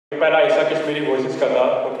पहला हिस्सा कश्मीरी वॉइसेस का था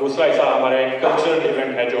और दूसरा हिस्सा हमारे कल्चरल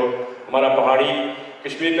इवेंट है जो हमारा पहाड़ी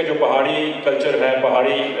कश्मीर का जो पहाड़ी कल्चर है,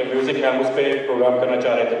 पहाड़ी म्यूज़िक है, हम उस पर प्रोग्राम करना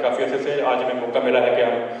चाह रहे थे काफ़ी अर्से से। आज हमें मौका मिला है कि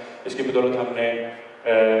हम इसकी बदौलत हमने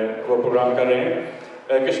वो प्रोग्राम कर रहे हैं।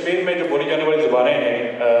 कश्मीर में जो बोली जाने वाली ज़ुबानें हैं,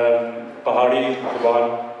 पहाड़ी ज़ुबान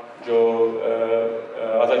जो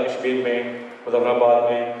आज़ाद कश्मीर में मुजफ्फराबाद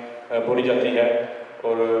में बोली जाती है,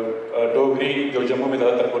 और डोगरी जो जम्मू में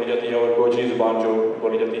ज़्यादातर बोली जाती है, और गोजरी ज़ुबान जो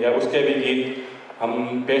बोली जाती है, उसके भी गीत हम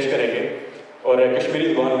पेश करेंगे। और कश्मीरी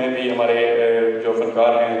ज़ुबान में भी हमारे जो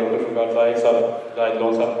फनकार हैं, लोकल फनकार जाहिद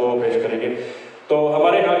लोन साहब को पेश करेंगे। तो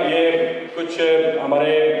हमारे यहाँ ये कुछ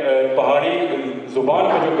हमारे पहाड़ी ज़ुबान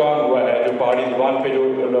पे जो काम हुआ है, जो पहाड़ी ज़ुबान पे जो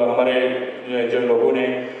हमारे जो लोगों ने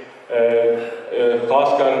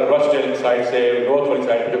ख़ासकर रॉचडेल साइड से नॉर्थ वाली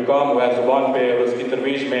साइड पे जो काम हुआ है ज़ुबान पे और उसकी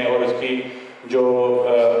तरवीज में और उसकी जो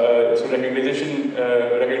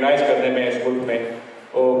रिकग्नाइज़ करने में इस मुल्क में,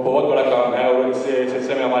 वो बहुत बड़ा काम है। और इस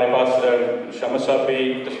सिलसिले में हमारे पास शमस साहब भी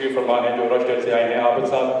तशरीफ़ फरमा हैं जो रॉचडेल से आए हैं, आबिद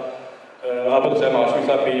हाशमी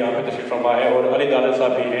साहब भी यहाँ पे तशरीफ़ फरमा है, और अली अदालत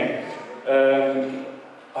साहब भी हैं।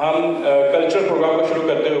 हम कल्चरल प्रोग्राम को शुरू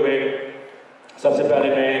करते हुए सबसे पहले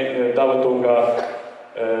मैं दावत दूँगा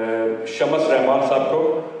शमस रहमान साहब को।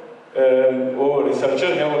 वो रिसर्चर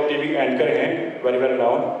हैं और टीवी एंकर हैं, very well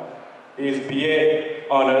known. He is BA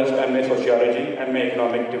honours, MA sociology, MA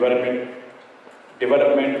economic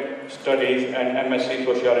development studies and MSc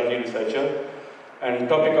sociology researcher. And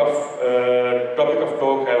topic of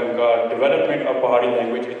talk है उनका डेवलपमेंट ऑफ पहाड़ी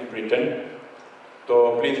लैंग्वेज इन ब्रिटेन। तो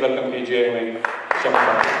प्लीज़ वेलकम कीजिए हमें शमस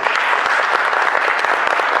साहब।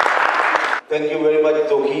 Thank you very much,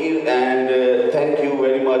 Tokir, and thank you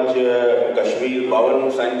very much, Kashmir Bhavan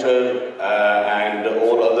Center and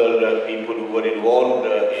all other people who were involved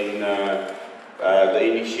in the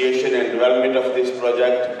initiation and development of this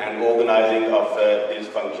project and organizing of this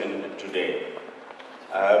function today.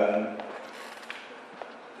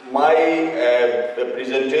 My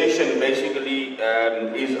presentation basically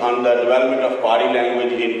is on the development of Pahari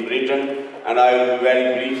language in Britain, and I will be very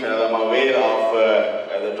brief as I'm aware of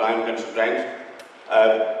the time constraints.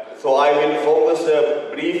 So I will focus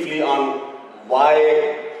briefly on why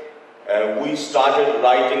we started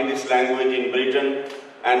writing this language in Britain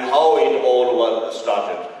and how it all was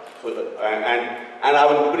started. So, and I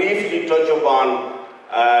will briefly touch upon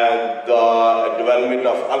the development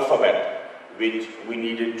of alphabet, which we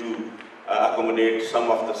needed to accommodate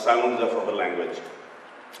some of the sounds of our language.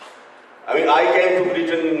 I mean, I came to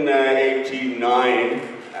Britain in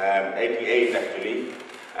 88 actually,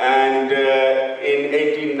 and in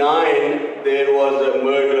 89 there was a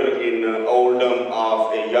murder in Oldham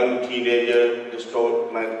of a young teenager,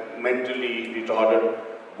 mentally retarded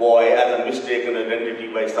boy, as a mistaken identity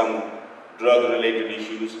by some drug-related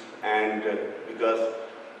issues, and because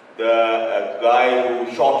the guy who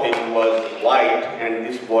shot him was white and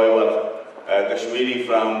this boy was Kashmiri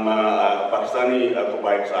from Pakistani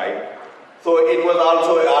occupied side. So it was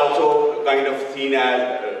also kind of seen as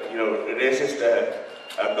racist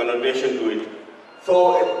connotation to it. So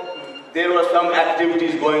there were some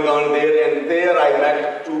activities going on there, and there I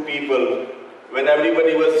met two people when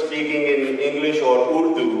everybody was speaking in English or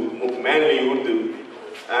Urdu, mainly Urdu.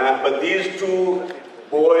 But these two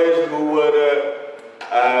boys who were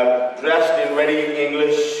dressed in very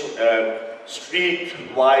English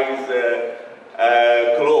street-wise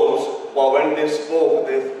clothes, but when they spoke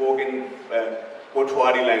in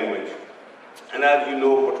Pahari language. And as you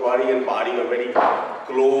know, Pahari and Pahari are very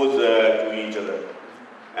close to each other.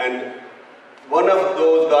 And one of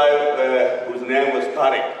those guys, whose name was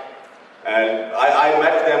Tariq, and I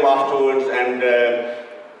met them afterwards, and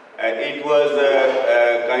it was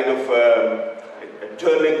a kind of a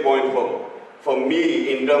turning point for me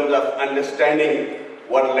in terms of understanding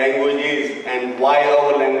what language is and why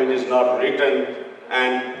our language is not written,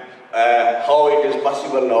 and how it is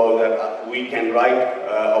possible now that we can write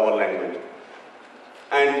our language.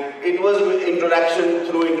 And it was through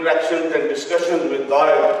interactions and discussions with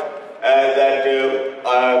Tariq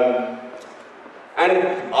and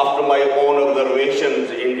after my own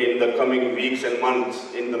observations in the coming weeks and months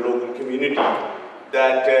in the local community,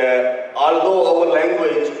 that although our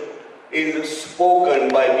language is spoken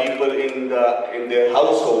by people in their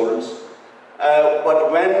households,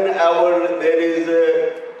 but whenever there is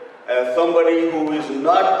somebody who is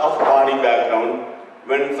not of Pahari background,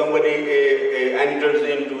 when somebody enters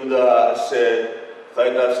into the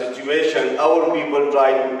situation, our people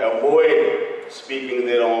try to avoid speaking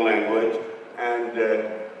their own language, and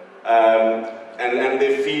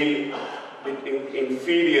they feel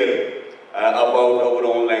inferior about our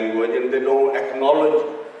own language, and they don't acknowledge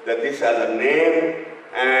that this has a name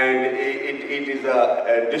and it is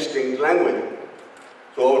a distinct language.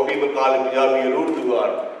 So people call it Punjabi or Urdu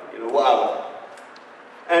or, whatever.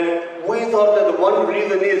 And we thought that the one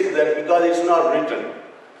reason is that because it's not written.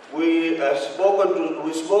 We spoke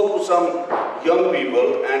to some young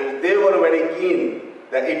people, and they were very keen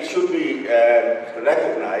that it should be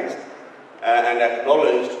recognized and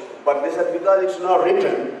acknowledged. But they said because it's not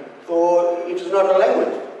written, so it is not a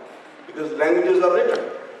language, because languages are written.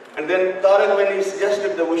 And then Tariq, when he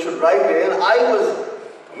suggested that we should write it, and I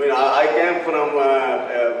came from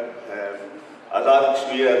Azad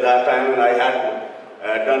Kashmir at that time, and I had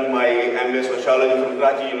done my MA Sociology from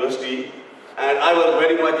Karachi University. And I was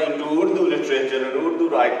very much into Urdu literature and Urdu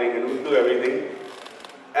writing and Urdu everything.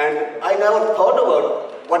 And I never thought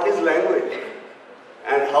about what is language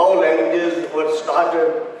and how languages were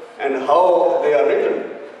started and how they are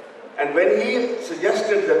written. And when he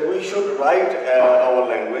suggested that we should write our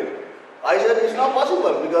language, I said it's not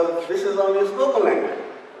possible because this is only a spoken language.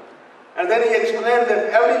 And then he explained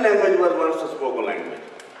that every language was once a spoken language.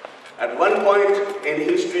 At one point in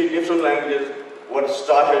history, different languages were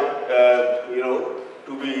started,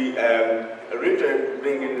 to be written,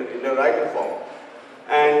 being in a writing form.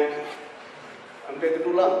 And I'm taking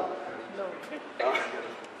too long. No.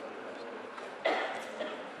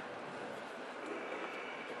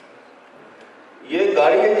 ये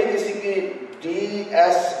गाड़ी है जी किसी की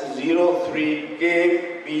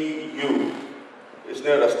DS03KPU,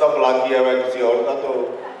 इसने रास्ता block किया हुआ है किसी और का, तो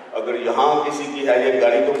अगर यहाँ किसी की है ये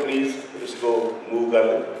गाड़ी तो प्लीज इसको मूव कर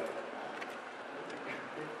लें.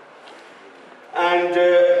 And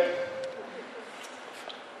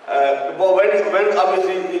when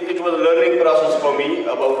obviously it was a learning process for me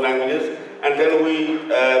about languages, and then we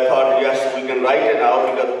thought yes, we can write it now,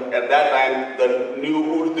 because at that time the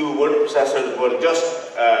new Urdu word processors were just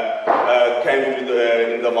came to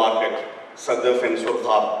in the market, Sadaf and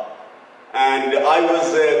Surkhab. And I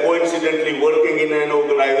was coincidentally working in an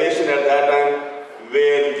organization at that time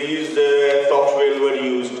where these software were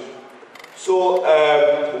used. So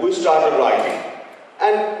we started writing,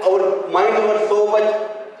 and our mind was so much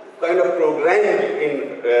kind of programmed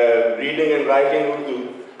in reading and writing Urdu.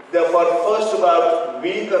 Therefore, first about a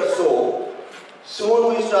week or so,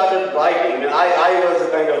 soon we started writing, and I was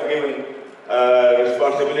kind of given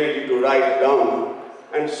responsibility to write down.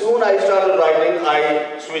 And soon I started writing,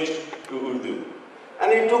 I switched to Urdu.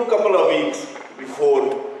 And it took a couple of weeks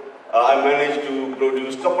before I managed to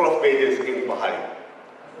produce a couple of pages in Pahari.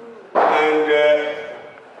 And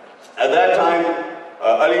at that time,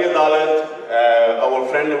 Ali Adalat, our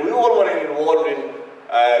friend, we all were involved in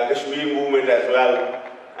Kashmir movement as well.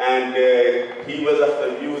 And he was of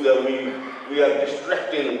the view that we are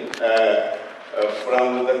distracting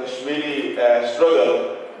from the Kashmiri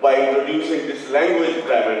struggle by introducing this language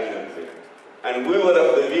dimension. And we were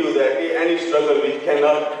of the view that any struggle which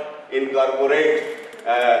cannot incorporate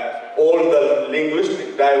all the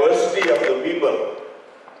linguistic diversity of the people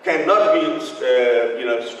cannot be,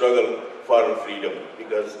 struggle for freedom,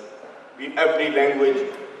 because every language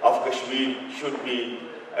of Kashmir should be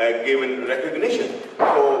given recognition.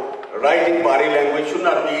 So writing Pahari language should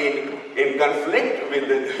not be in conflict with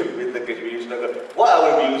the Kashmiri struggle,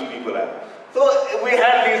 whatever views people have. So we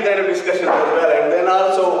had these kind of discussions as well, and then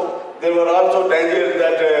also there were also dangers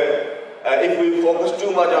that if we focus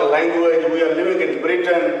too much on language, we are living in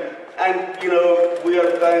Britain, and we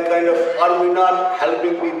are kind of, are we not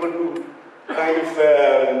helping people to kind of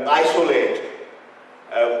isolate?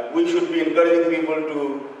 We should be encouraging people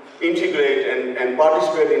to integrate and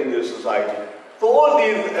participate in this society. So all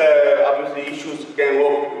these obviously issues came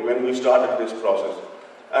up when we started this process.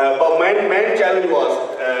 But main challenge was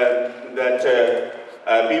that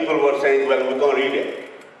people were saying, well, we can't read it.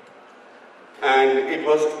 And it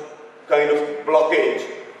was kind of blockage,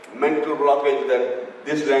 mental blockage that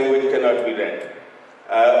this language cannot be read.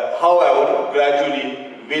 However, gradually,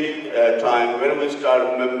 with time, when we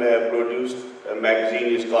started produced a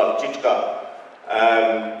magazine, it's called Chitka.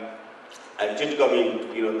 And Chitka means,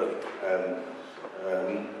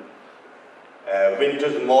 the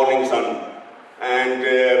winter's morning sun. And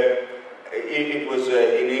it was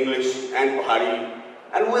in English and Pahari.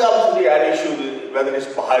 And we obviously had issues whether it's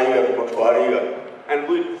Pahari or Pahari. And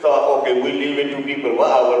we thought, okay, we leave it to people,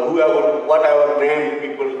 whatever name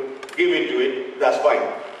people give it to it, that's fine.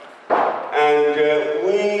 And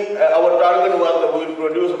our target was that we would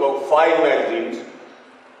produce about 5 magazines.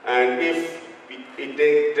 And if it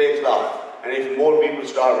takes off, and if more people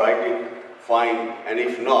start writing, fine. And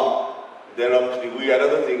if not, then obviously we had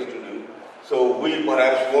other things to do. So we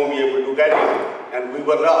perhaps won't be able to get it. And we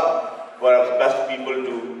were not perhaps best people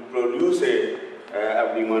to produce it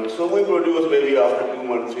every month. So we produce maybe after 2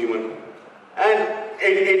 months, 3 months. And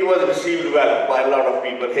it was received well by a lot of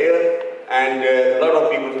people here, and a lot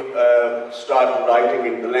of people started writing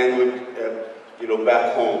in the language,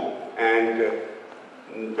 back home. And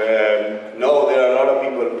now there are a lot of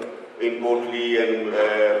people in Kotli and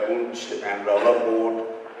Punch and Rawalport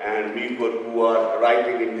and Mirpur who are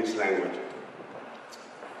writing in this language.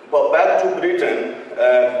 But back to Britain,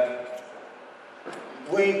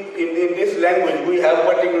 in this language we have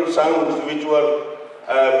particular sounds which were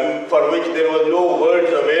for which there was no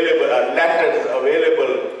words available or letters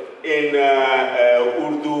available in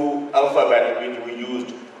Urdu alphabet which we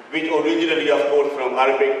used, which originally, of course, from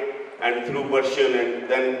Arabic and through Persian, and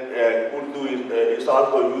then Urdu is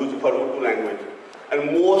also used for Urdu language,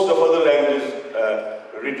 and most of other languages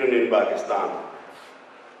written in Pakistan.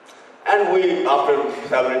 And we, after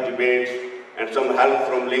several debates and some help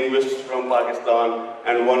from linguists from Pakistan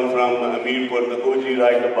and one from Mirpur, the Gojri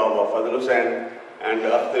writer Baba Fazl Hussain, and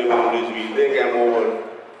after Imam Rizvi, they came over,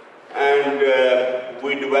 and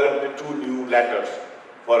we developed 2 new letters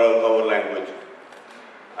for our language.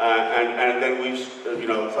 And then we,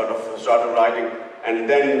 sort of started writing. And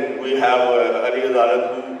then we have Ali Adalat,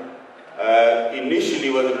 who initially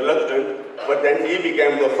was reluctant, but then he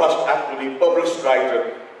became the first actually published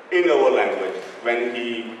writer in our language when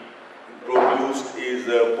he produced his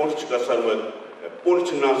Punch Ka Sarmad,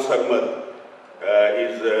 Punch Na Sarmad,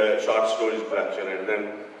 his short stories collection, and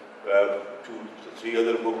then 2 to 3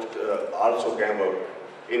 other books also came out,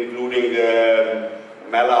 including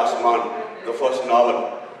Mela Asman, the first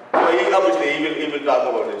novel. So obviously he will talk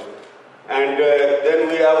about this. And then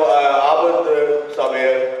we have Abid Hashmi,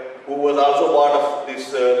 who was also part of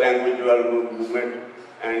this language development movement,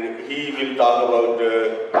 and he will talk about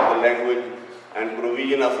the language and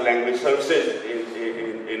provision of language services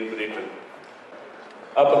in Britain.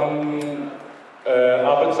 अब हम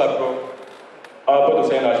आबिद साहब को, आबिद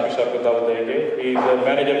हुसैन हाशमी साहब को दावत देंगे. He is a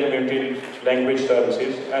manager of community language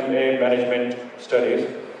services, MA Management Studies,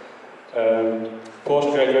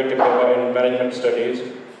 postgraduate diploma in management studies.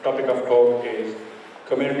 Topic of talk is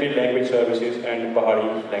community language services and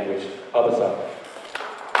Pahari language. Abid sahab.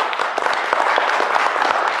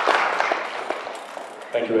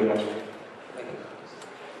 Thank you very much. Thank you.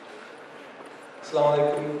 Assalamu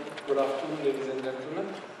alaikum. Good afternoon, ladies and gentlemen.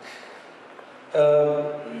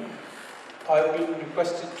 I've been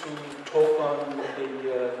requested to talk on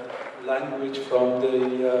the language from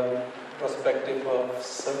the perspective of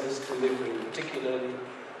service delivery, particularly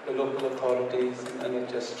the local authorities and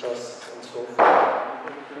NHS trusts and so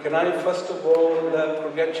forth. Can I first of all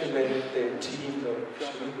congratulate the team, the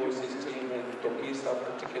Kashmiri Voices team and Tokisa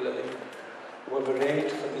particularly, who have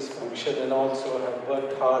arranged for this function and also have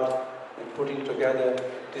worked hard in putting together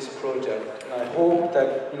this project. And I hope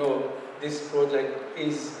that this project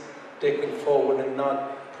is taken forward and not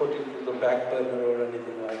put into the back burner or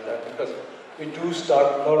anything like that, because we do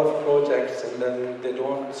start a lot of projects and then they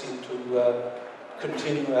don't seem to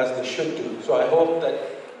continue as they should do. So I hope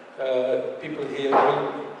that people here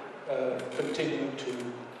will continue to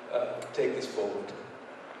take this forward.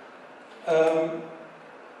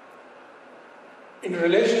 In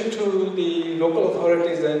relation to the local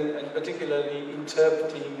authorities and particularly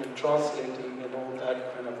interpreting and translating and all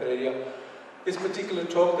that kind of area, this particular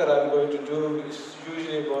talk that I'm going to do is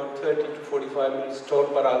usually about 30 to 45 minutes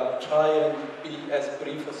talk, but I'll try and be as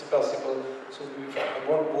brief as possible so I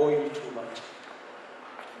won't bore you too much.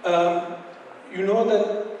 You know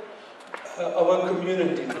that our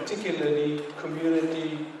community, particularly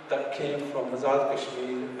community that came from Azad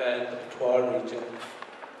Kashmir and the Patwar region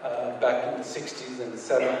back in the 60s and the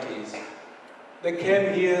 70s, they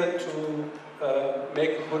came here to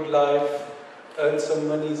make a good life, earn some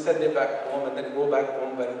money, send it back home, and then go back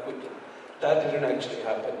home very quickly. That didn't actually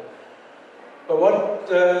happen. But what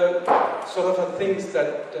sort of things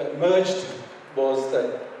that emerged was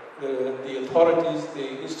that the authorities,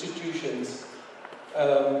 the institutions,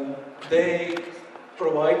 they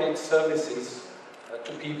provided services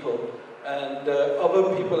to people, and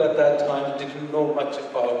other people at that time didn't know much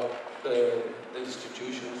about the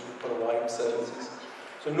institutions who provide services.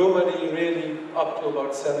 So nobody really, up to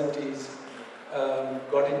about 70s,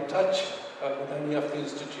 got in touch with any of the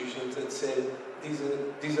institutions and said,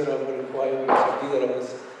 these are our requirements, or these are our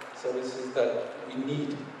services that we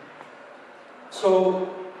need. So,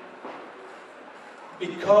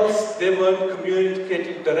 because they weren't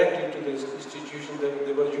communicating directly to the institution,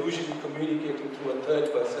 they were usually communicating through a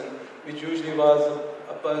third person, which usually was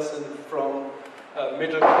a person from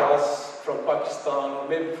middle class, from Pakistan, or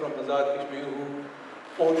maybe from Azad Kashmir, who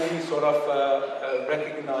only sort of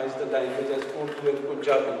recognize the language as Urdu and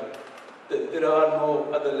Punjabi. There are no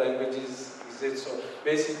other languages, he exist. So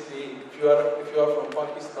basically, if you are from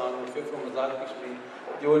Pakistan, or if you're from Azad Kashmir,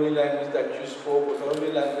 the only language that you spoke, or the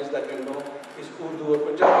only language that you know, is Urdu or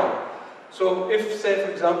Punjabi. So if, say,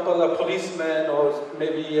 for example, a policeman or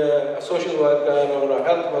maybe a social worker or a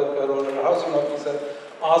health worker or a housing officer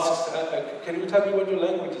asks, can you tell me what your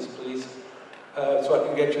language is, please, so I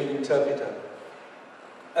can get you an interpreter?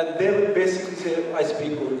 And they will basically say, I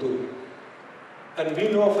speak Urdu. And we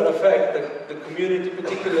know for a fact that the community,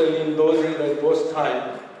 particularly in those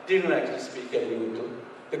times, didn't actually speak any Urdu.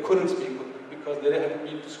 They couldn't speak Urdu because they hadn't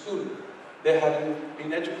been to school. They hadn't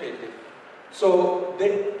been educated. So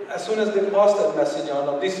as soon as they passed that message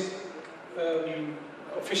on, this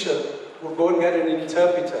official would go and get an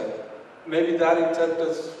interpreter. Maybe that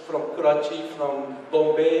interpreter's from Karachi, from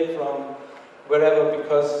Bombay, from wherever,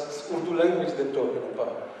 because it's Urdu language they're talking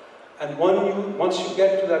about. And once you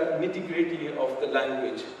get to that nitty-gritty of the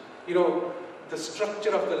language, you know, the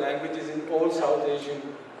structure of the languages in all South Asian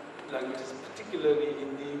languages, particularly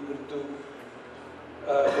Hindi, Urdu,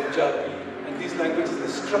 Punjabi, and these languages, the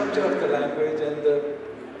structure of the language and the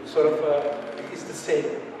sort of is the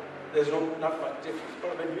same. There's not much difference.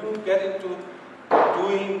 But when you get into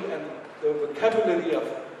doing and the vocabulary of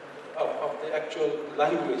the actual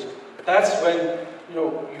language, that's when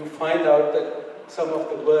you find out that some of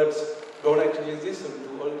the words don't actually exist in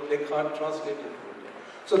Urdu, or they can't translate it.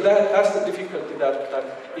 So that's the difficulty that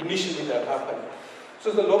initially that happened.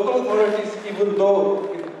 So the local authorities, even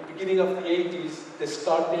though in the beginning of the 80s, they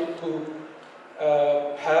started to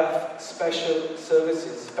have special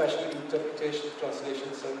services, special interpretation,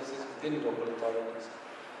 translation services within local authorities.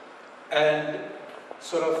 And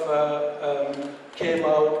sort of came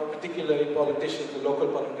out, particularly politicians, the local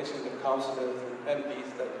politicians, the councillors and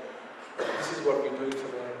MPs, that this is what we're doing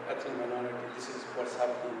for the ethnic minority, this is what's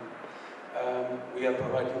happening. We are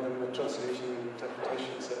providing them a translation and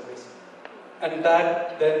interpretation service. And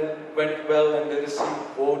that then went well, and they received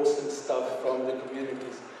votes and stuff from the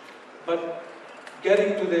communities. But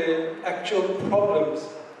getting to the actual problems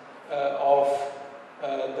of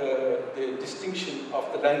the distinction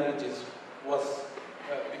of the languages was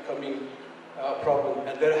becoming a problem.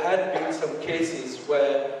 And there had been some cases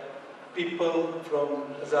where people from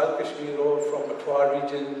Azad Kashmir or from Patwar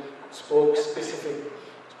region spoke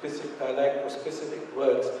specific dialect or specific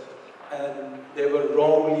words, and they were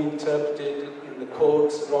wrongly interpreted in the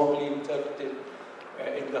courts, wrongly interpreted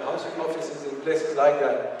in the housing offices, in places like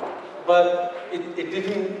that. But it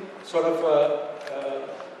didn't sort of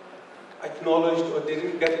acknowledge, or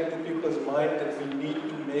didn't get into people's mind that we need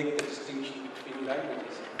to make the distinction between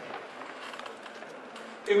languages.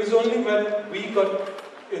 It was only when we got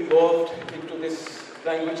involved into this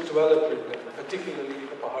language development, particularly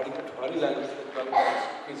the Pahari language development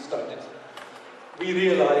we started, we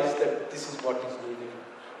realized that this is what is needed.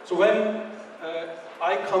 So when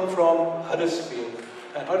I come from Huddersfield,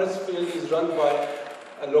 and Huddersfield is run by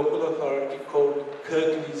a local authority called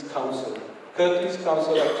Kirklees Council. Kirklees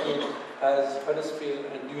Council actually has Huddersfield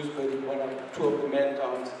and Dewsbury, two of the main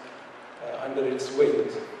towns under its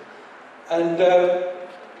wings. And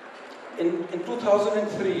in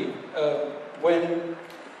 2003, when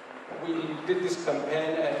we did this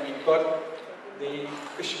campaign and we got the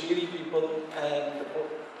Kashmiri people and the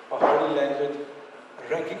Pahari language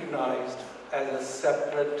recognized as a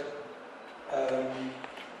separate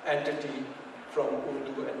entity from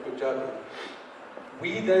Urdu and Punjabi,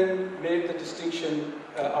 we then made the distinction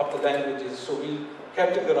of the languages. So we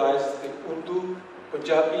categorized the Urdu,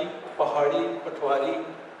 Punjabi, Pahari, Patwari,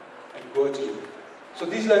 and Gojri. So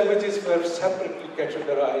these languages were separately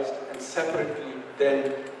categorized and separately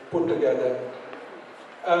then put together.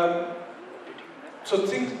 So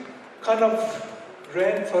things kind of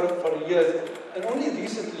ran for years, and only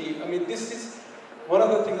recently, I mean, this is one of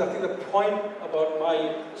the things, I think the point about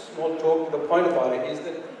my small talk, the point about it is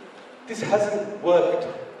that this hasn't worked,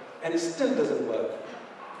 and it still doesn't work.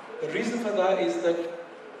 The reason for that is that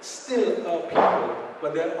still people,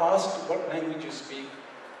 when they're asked what language you speak,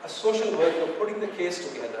 a social worker putting the case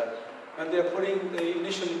together, and they're putting the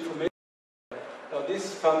initial information. Now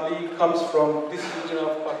this family comes from this region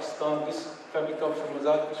of Pakistan, this family comes from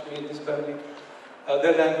Azad Kashmir, this family,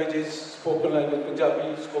 their languages, spoken language,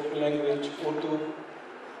 Punjabi, spoken language, Urdu.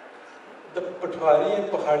 The Patwari and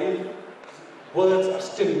Pahari words are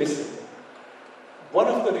still missing. One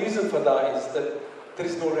of the reasons for that is that there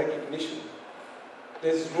is no recognition.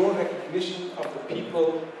 There is no recognition of the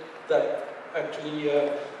people that actually,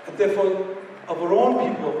 and therefore our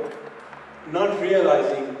own people not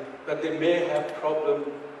realizing that they may have problem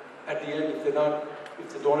at the end if they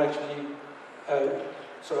don't actually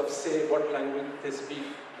sort of say what language they speak.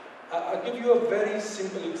 I'll give you a very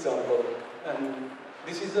simple example. And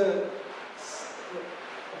this is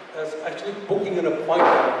actually booking an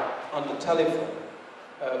appointment on the telephone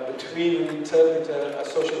between an interpreter, a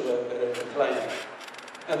social worker, and a client.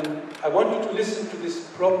 And I want you to listen to this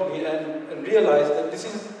properly and realize that this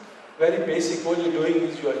is very basic. What you're doing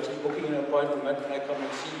is you're actually booking an appointment when I come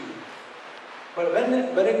and see you. But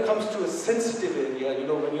when it comes to a sensitive area, you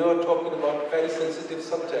know, when you're talking about a very sensitive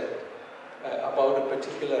subject, about a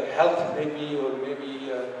particular health maybe, or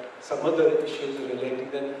maybe some other issues relating,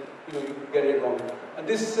 then you know you could get it wrong. And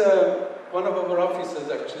this, one of our officers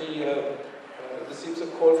actually receives a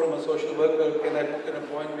call from a social worker, can I book an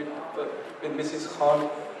appointment with Mrs. Khan?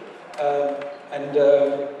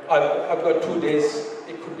 I've got 2 days,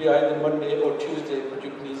 it could be either Monday or Tuesday, would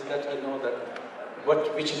you please let her know that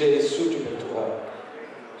which day is suitable to her.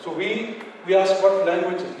 So we asked what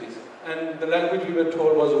language it is, and the language we were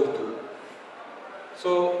told was Urdu.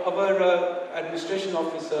 So our administration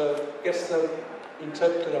officer gets the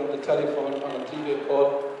interpreter on the telephone on a 3-way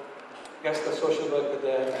call, gets the social worker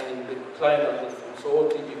there and the client on the phone, so all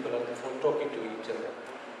 3 people on the phone talking to each other.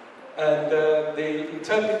 And the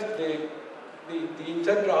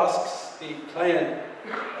interpreter asks the client,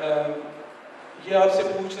 ये आपसे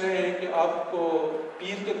पूछ रहे हैं कि आपको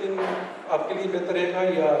पीर के दिन आपके लिए बेहतर रहेगा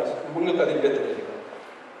या मंगल का दिन बेहतर रहेगा.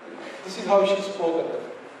 This is how she spoke.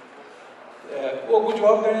 वो कुछ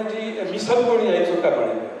जवाब दें जी मिसल को नहीं आई तो क्या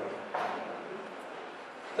बनेगा.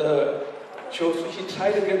 So he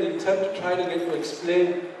tried again, the interpreter tried again to explain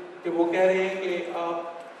कि वो कह रहे हैं कि आप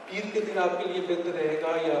पीर के दिन आपके लिए बेहतर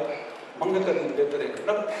रहेगा या मंगल का दिन बेहतर रहेगा.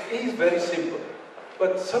 Now it is very simple,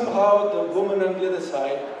 but somehow the woman on the other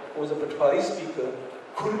side, who was a Pahari speaker,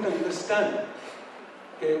 couldn't understand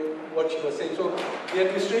what she was saying. So the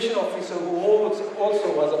administration officer, who also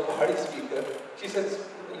was a Pahari speaker, she said,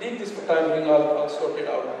 leave this for time being, I'll sort it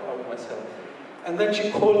out myself. And then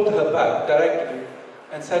she called her back directly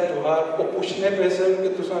and said to her, "O pushne pesan ke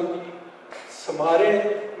tusan samare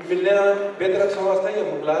milna betra samasta ya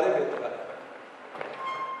muglare betra."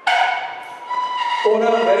 Or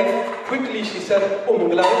very quickly she said, "O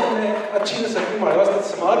muglare ne achhi nasaki mare wasta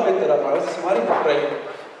samar betra mare wasta samari betra."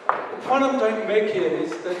 What I'm trying to make here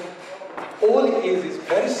is that all it is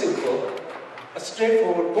very simple, a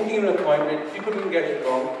straightforward booking an appointment. People can get it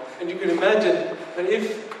wrong, and you can imagine that if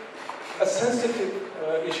a sensitive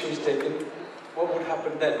issue is taken, what would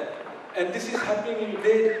happen then? And this is happening in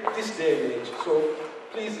this day and age. So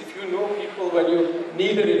please, if you know people, when you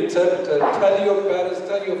need an interpreter, tell your parents,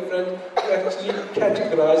 tell your friends to actually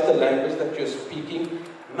categorize the language that you're speaking,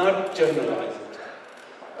 not generalize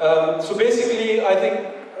it. So basically, I think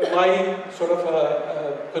my sort of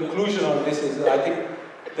conclusion on this is that I think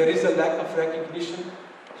there is a lack of recognition.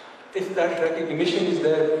 If that recognition is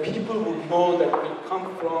there, people would know that we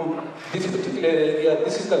come from this particular area,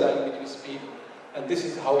 this is the language we speak, and this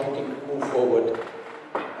is how we can move forward.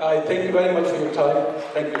 I thank you very much for your time.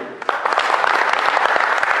 Thank you.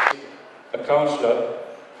 A counselor,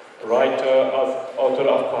 writer, author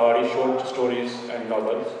of Pahari short stories and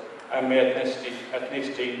novels, MA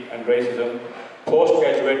ethnicity and racism,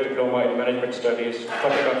 postgraduate diploma in management studies,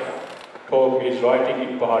 talk is writing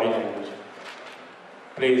in Pahari language.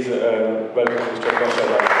 Please welcome Mr.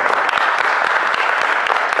 Kashmiri.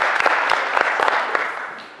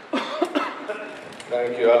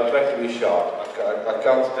 Thank you. I'll try to be short. I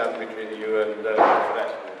can't stand between you and the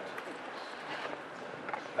refreshment.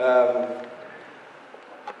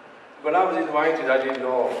 When I was invited, I didn't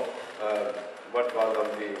know what was on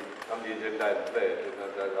the agenda I played.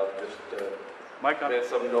 I've just made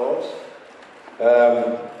some notes.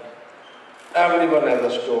 Everyone has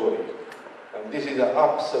a story. And this is an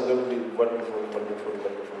absolutely wonderful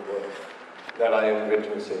work that I am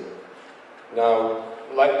witnessing. Now,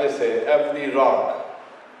 like they say, every rock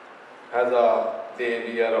has a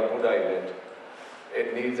Devi or a Buddha in it.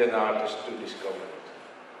 It needs an artist to discover it.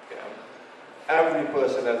 Yeah. Every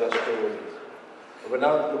person has a story. When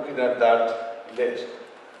I'm looking at that list,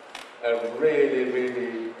 it really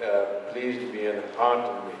pleased me and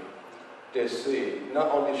heartened me to see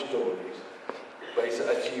not only stories, but it's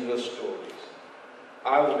achievable stories.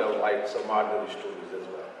 I would have liked some ordinary stories as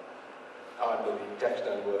well. Ordinary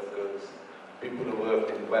textile workers, people who worked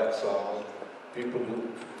in wet sound, people who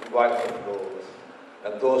wiped the floors,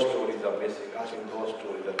 and those stories are missing. I think those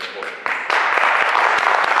stories are important.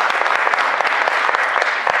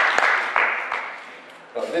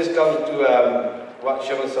 Now this comes to what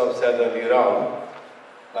Shaman Sahib said earlier on.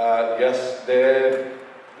 Yes, they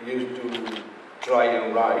used to try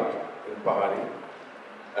and write in Pahari,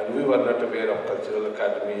 and we were not aware of cultural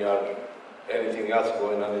academy or anything else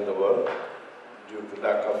going on in the world due to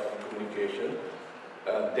lack of communication.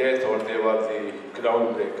 They thought they were the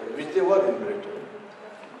groundbreakers, which they were in Britain.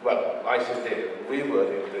 Well, I said we were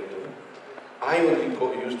in Britain. I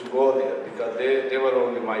only used to go there because they were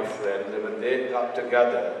only my friends, and when they got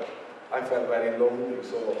together, I felt very lonely.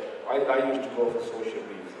 So I used to go for social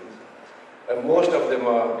reasons. And most of them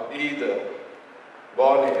are either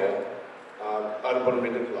born here or urban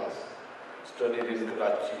middle class, studied in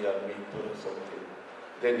Karachi or Meerpur or something.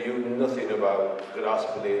 They knew nothing about grass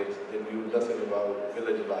blades, they knew nothing about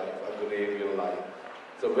village life, agrarian life.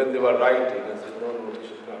 So when they were writing, I said, no,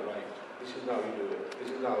 this is not right. This is how you do it.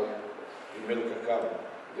 This is how you milk a cow.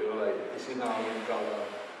 They were like, this is how you cow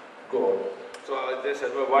a goat. So they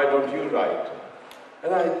said, well, why don't you write?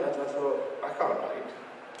 And I thought, well, I can't write.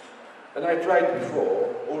 And I tried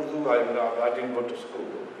before, Urdu, I didn't go to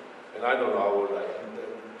school, and I don't know how to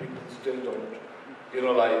write. People still don't. You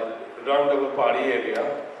know, like, around the Pahari area,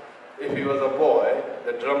 if he was a boy,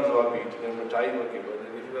 the drums were beaten and mitai were given,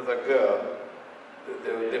 and if he was a girl,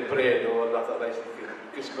 they prayed, oh Allah Ta'ala,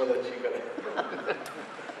 kisko da chi kare.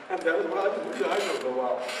 And that was what I don't know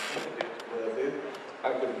how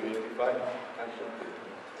I could be 85 and something.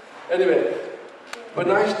 Anyway, when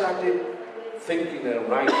I started thinking and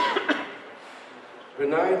writing,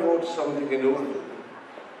 when I wrote something in Urdu,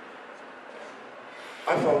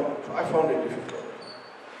 I found it difficult.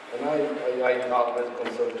 And I always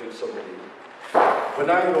consulted somebody. When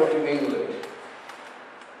I wrote in English,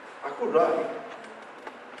 I could write,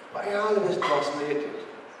 but I always translated.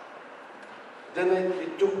 Then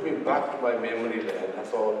it took me back to my memory lane. I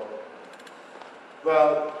thought,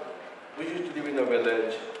 well, we used to live in a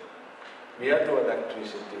village, we had no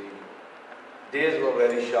electricity, days were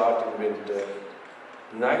very short in winter,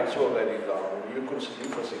 nights were very long, you could sleep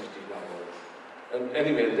for 16 hours. And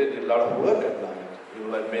anyway, they did a lot of work at night. You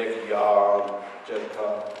know, like make yarn,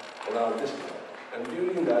 charkha, and all this stuff. And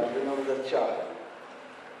during that, when I was a child,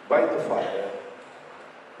 by the fire,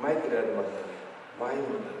 my grandmother, my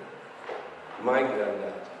mother, my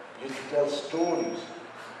granddad used to tell stories.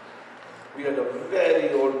 We had a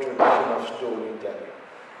very old tradition of storytelling.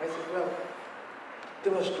 I said, well,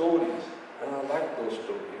 there were stories, and I liked those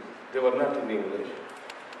stories. They were not in English.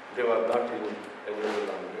 They were not in any other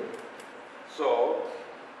language. So,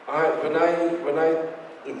 when I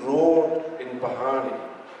wrote in Pahari,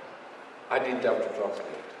 I didn't have to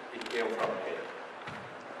translate. It came from here.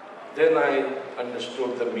 Then I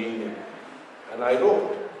understood the meaning, and I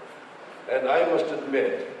wrote. And I must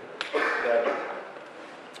admit that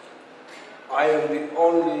I am the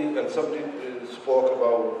only, and somebody spoke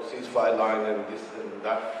about ceasefire line and this and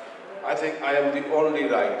that. I think I am the only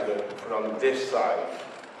writer from this side,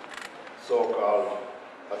 so-called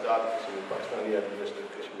Azad Kashmir, Pakistani administered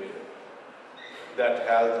Kashmir, that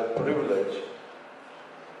has the privilege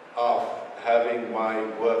of having my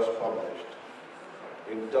works published.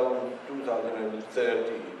 In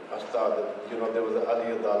 2013, I started, you know, there was an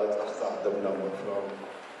Ali Adalat number from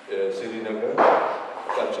Srinagar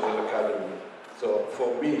Cultural Academy. So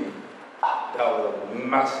for me, that was a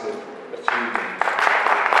massive achievement.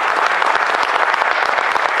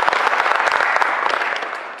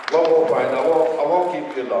 One more point, I won't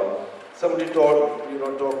keep you long. Somebody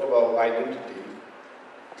talked about identity,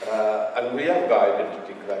 and we have got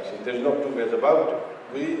identity crisis. There's no two ways about it.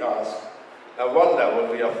 We ask, at one level,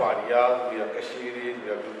 we are Fariyad, we are Kashmiri, we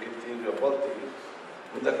are Gulkiti, we are Balti.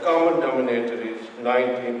 But the common denominator is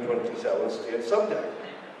 1927 state subject.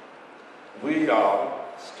 We are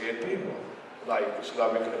state people, like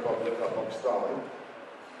Islamic Republic of Pakistan.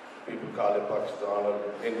 People call it Pakistan, or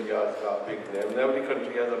India's got a big name, and every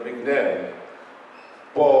country has a big name.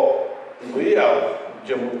 But we have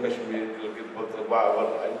Jammu Kashmir,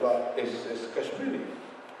 it's Kashmiri.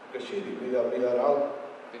 We are all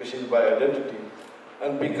Kashmiri by identity.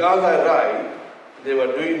 And because I write, they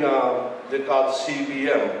were doing they call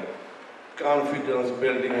CBM, confidence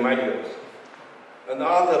building measures. And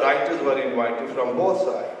all the writers were invited from both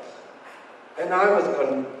sides. And I was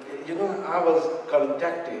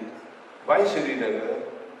contacted by Srinagar,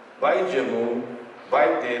 by Jammu, by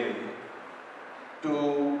Delhi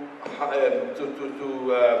to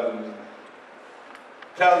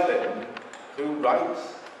tell them who writes,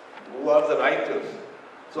 who are the writers.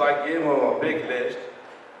 So I gave them a big list.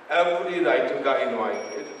 Every writer got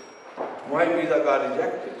invited. My visa got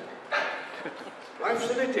rejected. I've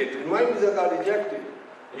said it, my visa got rejected.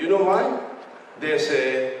 You know why? They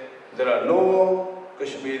say there are no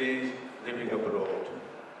Kashmiris living abroad.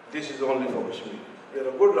 This is only for Kashmir. You're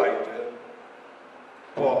a good writer,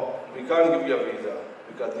 but we can't give you a visa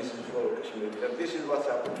because this is for Kashmir. And this is what's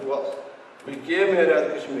happened to us. We came here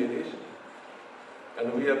as Kashmiris,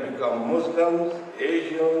 and we have become Muslims,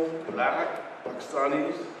 Asians, black,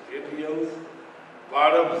 Pakistanis, Indians,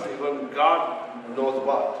 Arabs, even God knows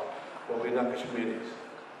what, but we're not Kashmiris.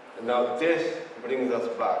 And now this brings us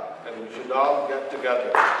back, and we should all get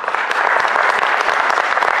together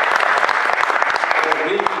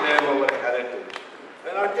and reclaim our heritage.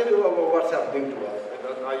 And I'll tell you about what's happening to us,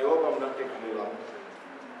 and I hope I'm not taking you long.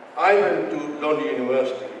 I went to Lund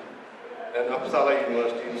University and Uppsala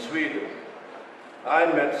University in Sweden. I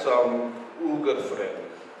met some Uyghur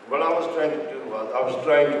friends. What I was trying to do was, I was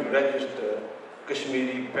trying to register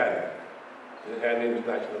Kashmiri pen, an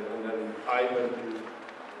international, and then I went to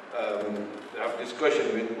have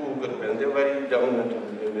discussion with Uyghur pen. They're very dominant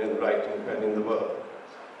in writing pen in the world.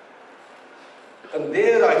 And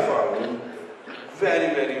there I found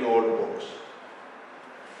very, very old books.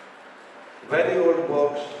 Very old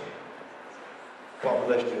books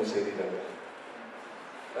published in Srinagar.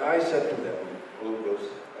 And I said to them, Uyghurs,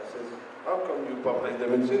 I said, how come you publish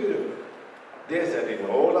them in Srinagar? They said, in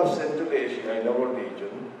all of Central Asia, in our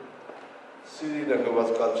region, Srinagar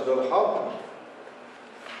was cultural hub.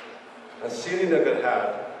 And Srinagar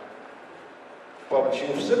had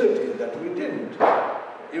publishing facilities that we didn't.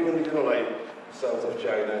 Even, like south of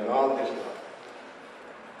China and all this stuff.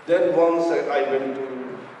 Then once I went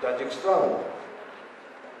to Tajikistan,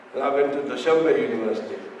 and I went to Dushanbe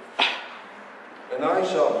University, and I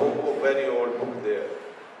saw a very old book there,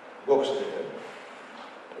 books there,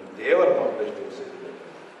 and they were published in Srinagar.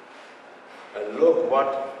 And look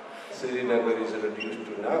what Srinagar is reduced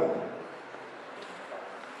to now.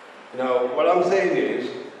 Now, what I'm saying is,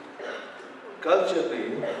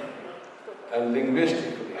 culturally and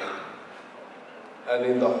linguistically, and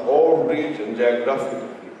in the whole region,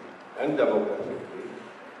 geographically and demographically,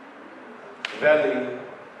 Valley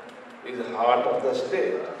is the heart of the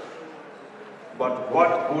state. But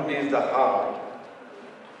what good is the heart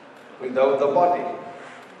without the body?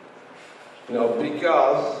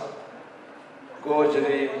 Because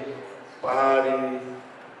Gojri, Pahari,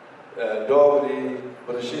 Dogri,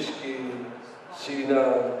 Brashishki,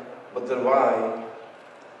 Sina, Batarwai,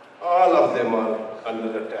 all of them are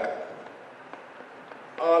under attack.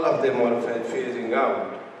 All of them are phasing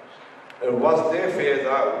out. And once they phase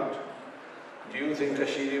out, do you think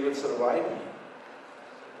Kashmiri will survive?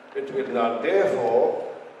 It will not.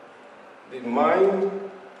 Therefore, the mind,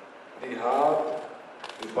 the heart,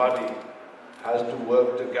 the body has to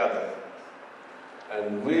work together.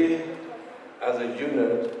 And we, as a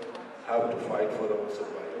unit, have to fight for our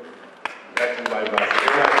survival. That is my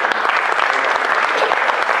message.